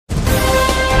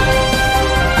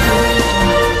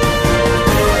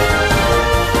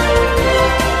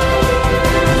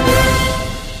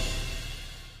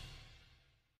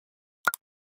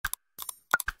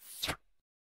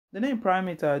The name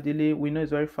Primate Ayodele we know is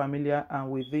very familiar and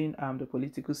within the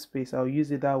political space. I'll use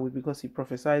it that way because he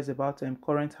prophesies about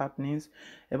current happenings,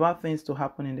 about things to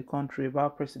happen in the country,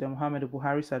 about President Muhammadu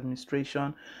Buhari's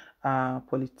administration,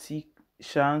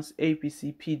 politicians,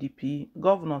 APC, PDP,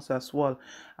 governors as well.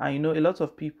 And a lot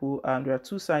of people, there are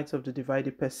two sides of the divide.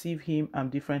 They perceive him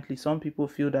differently. Some people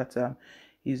feel that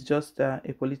he's just a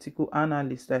political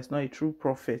analyst, that's not a true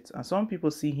prophet. And some people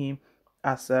see him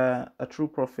as a true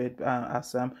prophet,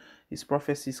 as his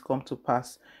prophecies come to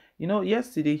pass.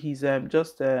 Yesterday he's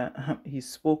just he's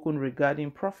spoken regarding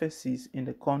prophecies in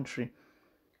the country.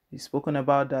 He's spoken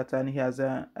about that, and he has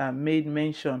made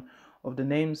mention of the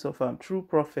names of true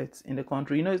prophets in the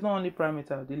country. It's not only Primate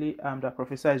Ayodele that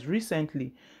prophesies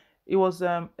recently. It was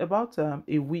about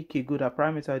a week ago that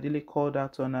Primate Ayodele called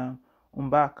out on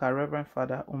Mbaka, Reverend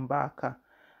Father Mbaka,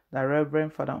 that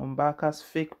Reverend Father Mbaka's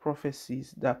fake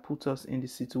prophecies that put us in the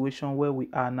situation where we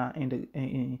are now,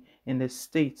 in the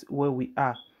state where we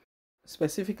are.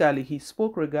 Specifically, he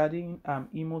spoke regarding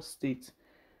Imo State,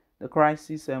 the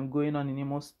crisis going on in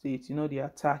Imo State, the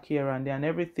attack here and there and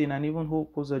everything, and even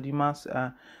Hope Uzodima's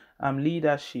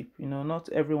leadership. Not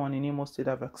everyone in Imo State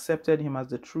have accepted him as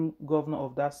the true governor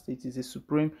of that state. He's a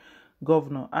supreme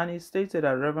governor, and he stated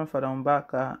that Reverend Father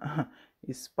Mbaka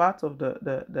is part of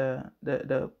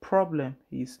the problem.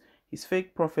 His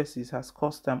fake prophecies has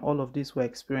caused all of this we're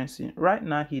experiencing right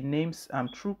now. He names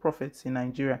true prophets in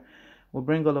Nigeria. We'll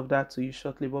bring all of that to you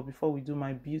shortly. But before we do,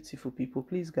 my beautiful people,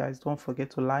 please, guys, don't forget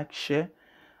to like, share,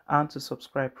 and to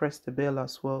subscribe. Press the bell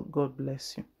as well. God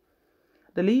bless you.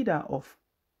 The leader of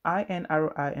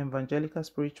INRI Evangelical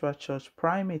Spiritual Church,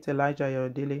 Primate Elijah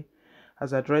Ayodele,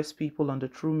 has addressed people on the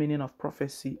true meaning of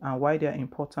prophecy and why they are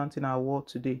important in our world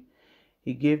today.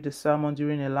 He gave the sermon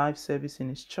during a live service in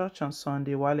his church on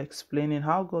Sunday while explaining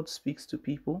how God speaks to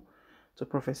people to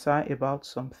prophesy about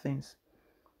some things.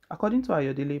 According to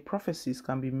Ayodele, prophecies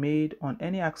can be made on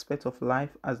any aspect of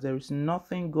life, as there is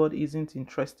nothing God isn't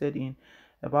interested in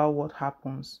about what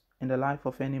happens in the life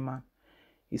of any man.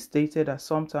 He stated that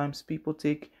sometimes people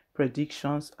take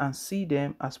predictions and see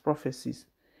them as prophecies.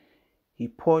 He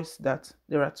points that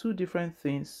there are two different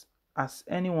things, as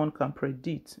anyone can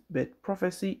predict, but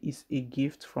prophecy is a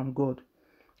gift from God.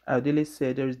 Ayodele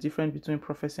said there is a difference between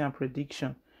prophecy and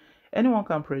prediction. Anyone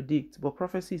can predict, but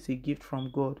prophecy is a gift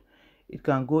from God. It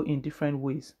can go in different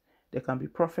ways. There can be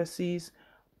prophecies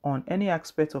on any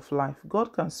aspect of life.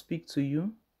 God can speak to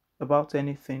you about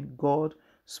anything. God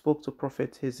spoke to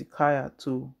Prophet Hezekiah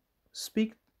to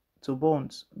speak to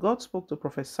bones. God spoke to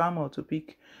Prophet Samuel to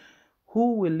pick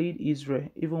who will lead Israel,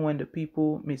 even when the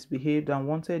people misbehaved and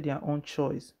wanted their own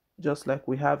choice, just like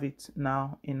we have it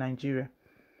now in Nigeria.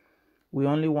 We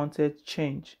only wanted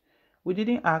change. We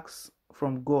didn't ask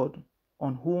from God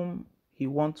on whom He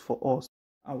wants for us,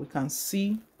 and we can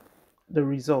see the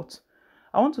result.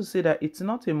 I want to say that it's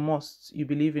not a must you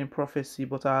believe in prophecy,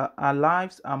 but our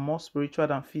lives are more spiritual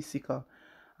than physical,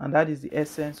 and that is the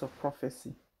essence of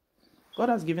prophecy. God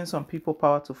has given some people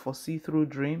power to foresee through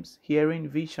dreams, hearing,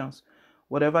 visions.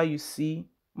 Whatever you see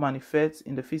manifests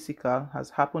in the physical has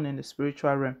happened in the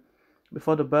spiritual realm.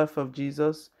 Before the birth of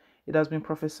Jesus, it has been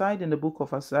prophesied in the book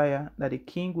of Isaiah that a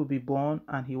king will be born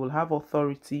and he will have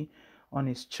authority on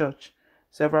his church.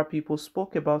 Several people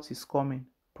spoke about his coming.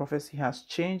 Prophecy has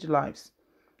changed lives.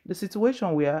 The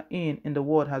situation we are in the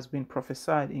world has been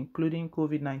prophesied, including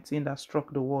COVID-19 that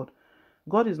struck the world.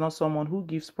 God is not someone who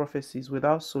gives prophecies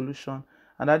without solution,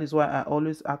 and that is why I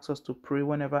always ask us to pray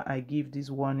whenever I give these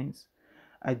warnings.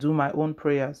 I do my own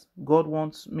prayers. God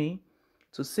wants me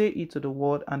to say it to the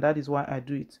world, and that is why I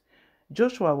do it.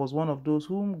 Joshua was one of those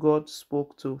whom God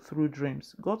spoke to through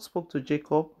dreams. God spoke to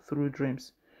Jacob through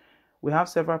dreams. We have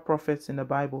several prophets in the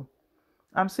Bible.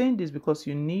 I'm saying this because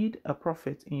you need a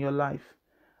prophet in your life.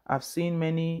 I've seen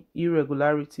many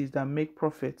irregularities that make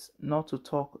prophets not to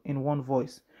talk in one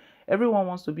voice. Everyone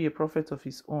wants to be a prophet of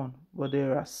his own, but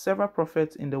there are several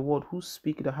prophets in the world who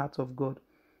speak the heart of God.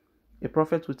 A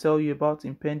prophet will tell you about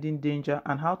impending danger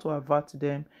and how to avert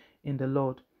them in the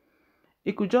Lord.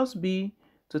 It could just be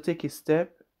to take a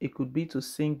step. It could be to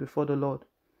sing before the Lord.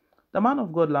 The man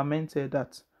of God lamented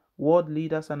that world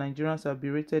leaders and Nigerians have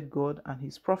berated God and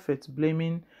his prophets,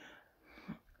 blaming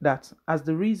that as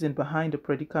the reason behind the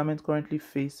predicament currently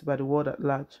faced by the world at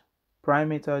large.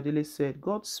 Primate Ayodele said,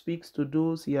 God speaks to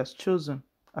those he has chosen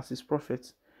as his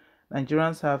prophets.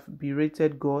 Nigerians have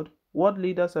berated God, world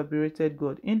leaders have berated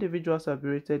God, individuals have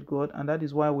berated God, and that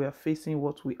is why we are facing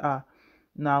what we are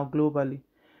now globally.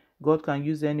 God can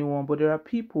use anyone, but there are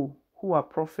people who are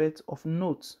prophets of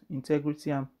note,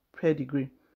 integrity, and pedigree.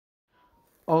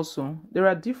 Also, there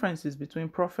are differences between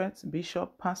prophets,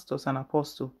 bishops, pastors, and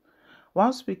apostles.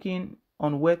 While speaking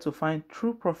on where to find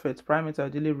true prophets, Primate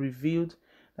Ayodele revealed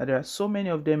that there are so many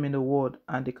of them in the world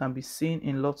and they can be seen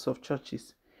in lots of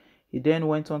churches. He then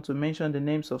went on to mention the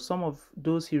names of some of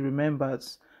those he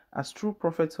remembers as true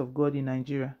prophets of God in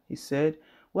Nigeria. He said,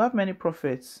 "We have many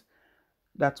prophets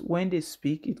that when they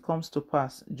speak, it comes to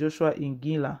pass." Joshua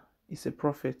Ingila is a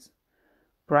prophet.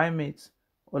 Primate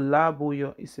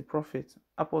Olaboyo is a prophet.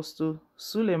 Apostle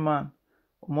Suleiman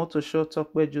Omotosho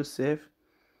Tokwe Joseph,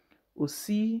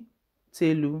 Osi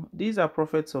Telu, these are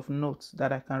prophets of note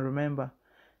that I can remember.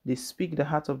 They speak the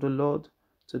heart of the Lord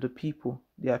to the people.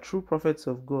 They are true prophets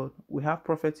of God. We have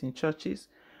prophets in churches.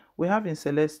 We have in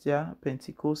Celestia,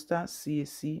 Pentecostal,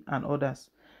 CAC, and others.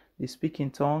 They speak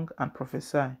in tongue and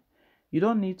prophesy. You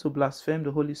don't need to blaspheme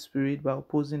the Holy Spirit by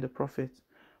opposing the prophet.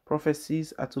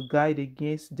 Prophecies are to guide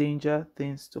against danger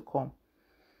things to come.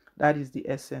 That is the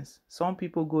essence. Some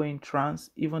people go in trance,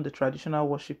 even the traditional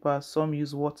worshippers. Some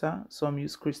use water, some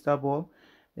use crystal ball.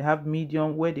 They have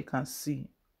medium where they can see,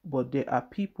 but there are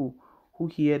people who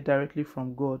hear directly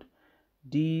from God.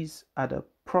 These are the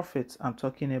prophets I'm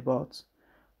talking about.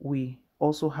 We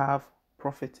also have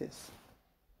prophetess.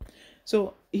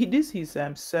 So this is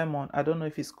sermon. I don't know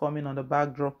if it's coming on the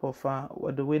backdrop of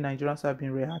the way Nigerians have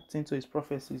been reacting to his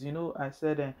prophecies. I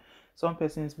said some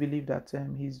persons believe that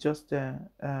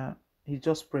he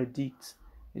just predicts.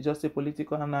 He's just a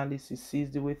political analyst. He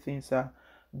sees the way things are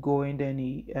going, then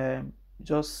he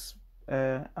just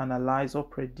analyze or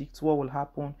predict what will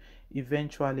happen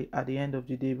eventually at the end of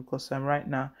the day. Because right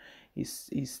now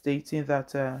he's stating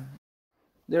that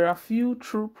there are few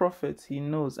true prophets he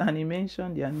knows, and he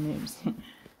mentioned their names.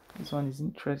 This one is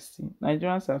interesting.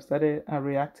 Nigerians have started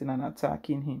reacting and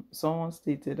attacking him. Someone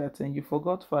stated that you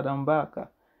forgot Father Mbaka,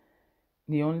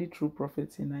 the only true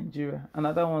prophet in Nigeria.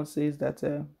 Another one says that,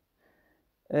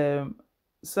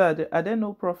 sir, are there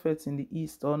no prophets in the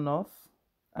east or north?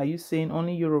 Are you saying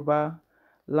only Yoruba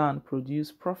land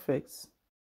produce prophets?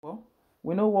 Well,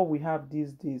 we know what we have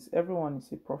these days. Everyone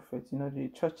is a prophet.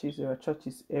 There are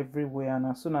churches everywhere, and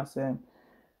as soon as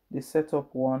they set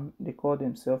up one, they call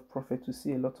themselves prophet to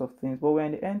see a lot of things. But we're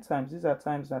in the end times. These are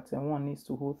times that one needs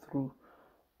to hold through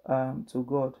to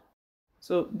God.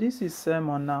 So this is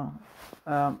sermon now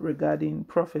regarding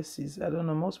prophecies. I don't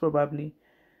know, most probably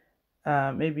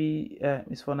maybe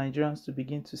it's for Nigerians to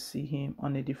begin to see him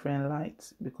on a different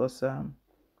light, because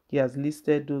he has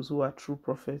listed those who are true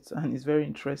prophets, and it's very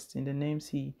interesting. The names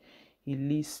he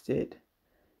listed,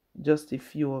 just a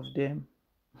few of them.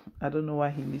 I don't know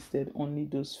why he listed only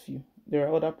those few. There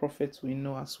are other prophets we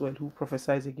know as well who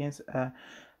prophesies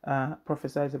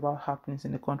about happenings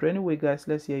in the country. Anyway, guys,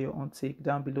 let's hear your own take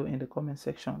down below in the comment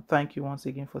section. Thank you once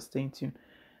again for staying tuned.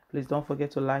 Please don't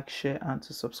forget to like, share, and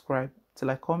to subscribe till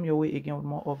I come your way again with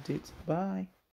more updates. Bye.